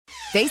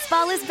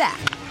Baseball is back,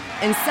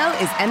 and so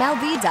is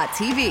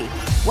MLB.tv.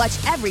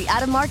 Watch every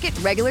out-of-market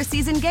regular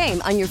season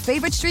game on your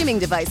favorite streaming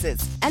devices,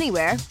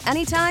 anywhere,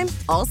 anytime,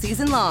 all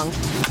season long.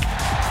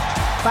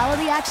 Follow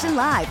the action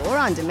live or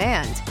on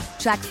demand.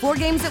 Track 4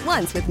 games at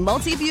once with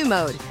multi-view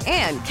mode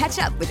and catch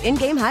up with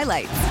in-game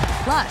highlights.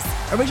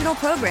 Plus, original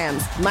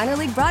programs, minor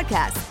league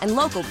broadcasts, and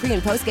local pre-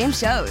 and post-game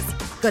shows.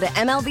 Go to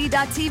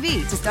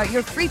MLB.tv to start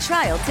your free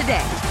trial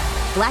today.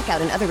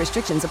 Blackout and other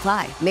restrictions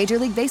apply. Major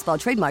League Baseball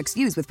trademarks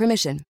used with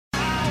permission.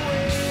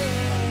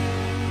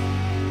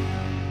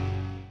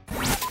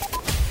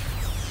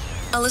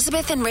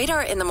 Elizabeth and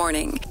Radar in the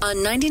morning on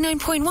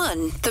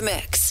 99.1 The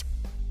Mix.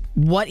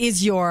 What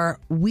is your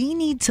 "we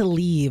need to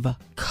leave"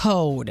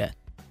 code?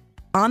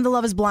 On the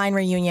Love is Blind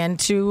reunion,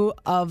 2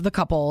 of the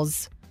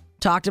couples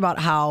talked about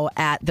how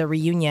at the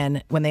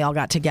reunion, when they all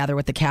got together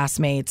with the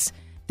castmates,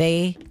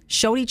 they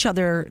showed each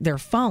other their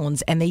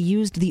phones and they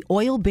used the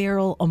oil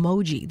barrel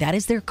emoji. That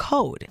is their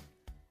code.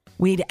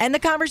 We need to end the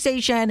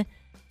conversation.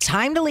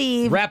 Time to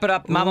leave. Wrap it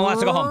up. Mama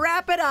wants to go home.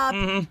 Wrap it up.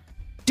 Mm-hmm.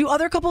 Do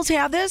other couples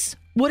have this?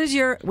 What is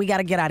your, we got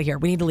to get out of here.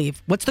 We need to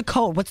leave. What's the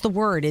code? What's the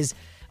word? Is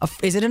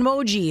it an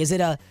emoji? Is it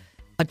a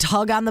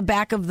tug on the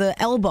back of the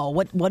elbow?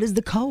 What is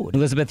the code?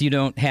 Elizabeth, you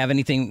don't have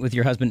anything with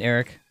your husband,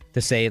 Eric, to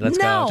say, let's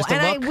go? No, Just a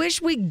and look? I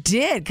wish we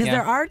did, because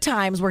there are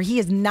times where he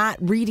is not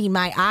reading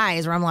my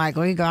eyes, where I'm like,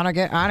 we got to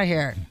get out of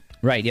here.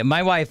 Right. Yeah.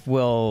 My wife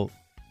will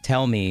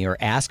tell me or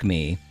ask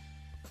me,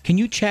 can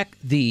you check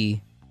the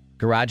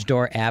garage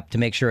door app to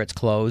make sure it's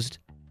closed?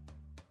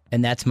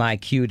 And that's my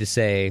cue to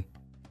say,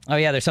 oh,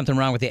 yeah, there's something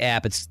wrong with the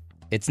app.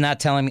 It's not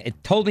telling me.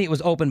 It told me it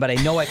was open, but I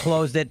know I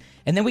closed it.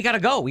 And then we got to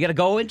go. We got to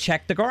go and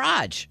check the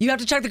garage. You have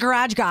to check the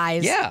garage,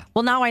 guys. Yeah.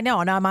 Well, now I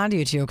know. Now I'm on to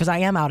you, too, because I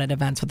am out at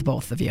events with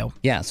both of you.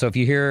 Yeah. So if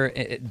you hear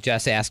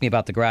Jess ask me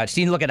about the garage,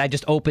 see, look, I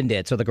just opened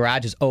it. So the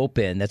garage is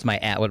open. That's my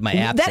app. What my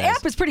app says. That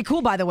app is pretty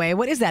cool, by the way.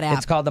 What is that app?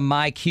 It's called the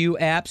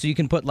MyQ app. So you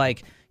can put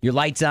like your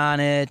lights on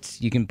it.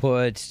 You can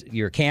put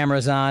your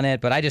cameras on it.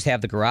 But I just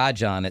have the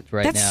garage on it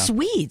right now. That's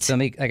sweet. So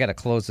I got to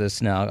close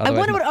this now. I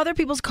wonder what other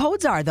people's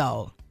codes are,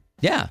 though.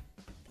 Yeah.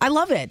 I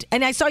love it.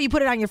 And I saw you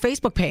put it on your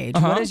Facebook page.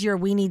 Uh-huh. What is your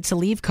 "we need to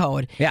leave"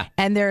 code? Yeah.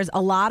 And there's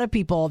a lot of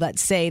people that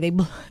say they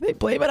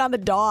blame it on the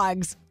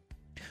dogs.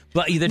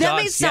 But either that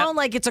dogs, may sound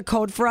like it's a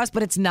code for us,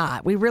 but it's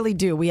not. We really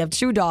do. We have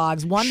 2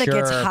 dogs. One that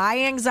gets Sure.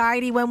 high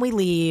anxiety when we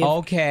leave.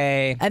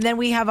 Okay. And then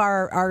we have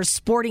our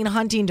sporting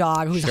hunting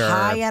dog who's Sure.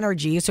 high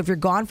energy. So if you're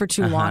gone for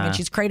too long and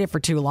she's crated for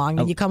too long,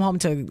 then you come home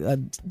to a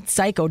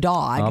psycho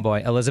dog. Oh,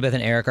 boy. Elizabeth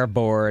and Eric are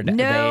bored. No,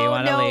 they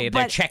want to no, leave.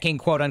 They're but- checking,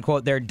 quote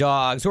unquote, their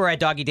dogs who are at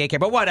doggy daycare,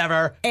 but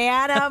whatever.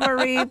 Anna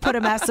Marie put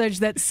a message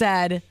that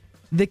said,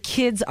 "The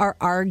kids are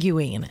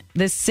arguing.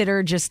 The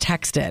sitter just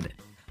texted."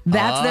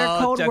 That's their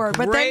code it's a word.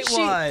 But then great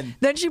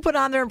one. she put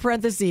on there in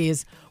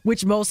parentheses,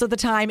 which most of the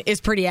time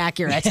is pretty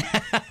accurate.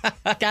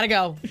 Gotta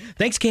go.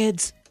 Thanks,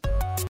 kids.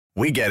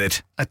 We get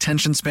it.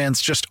 Attention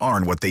spans just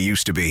aren't what they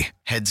used to be.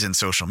 Heads in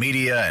social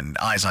media and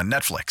eyes on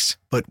Netflix.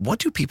 But what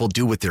do people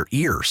do with their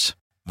ears?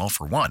 Well,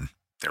 for one,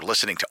 they're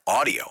listening to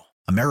audio.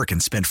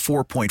 Americans spend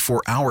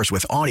 4.4 hours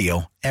with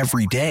audio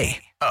every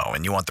day. Oh,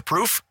 and you want the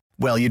proof?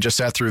 Well, you just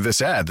sat through this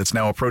ad that's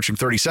now approaching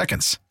 30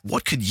 seconds.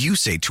 What could you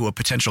say to a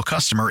potential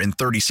customer in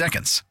 30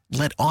 seconds?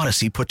 Let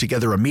Odyssey put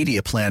together a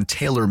media plan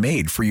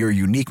tailor-made for your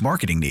unique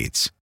marketing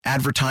needs.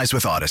 Advertise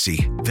with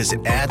Odyssey.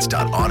 Visit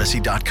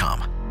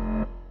ads.odyssey.com.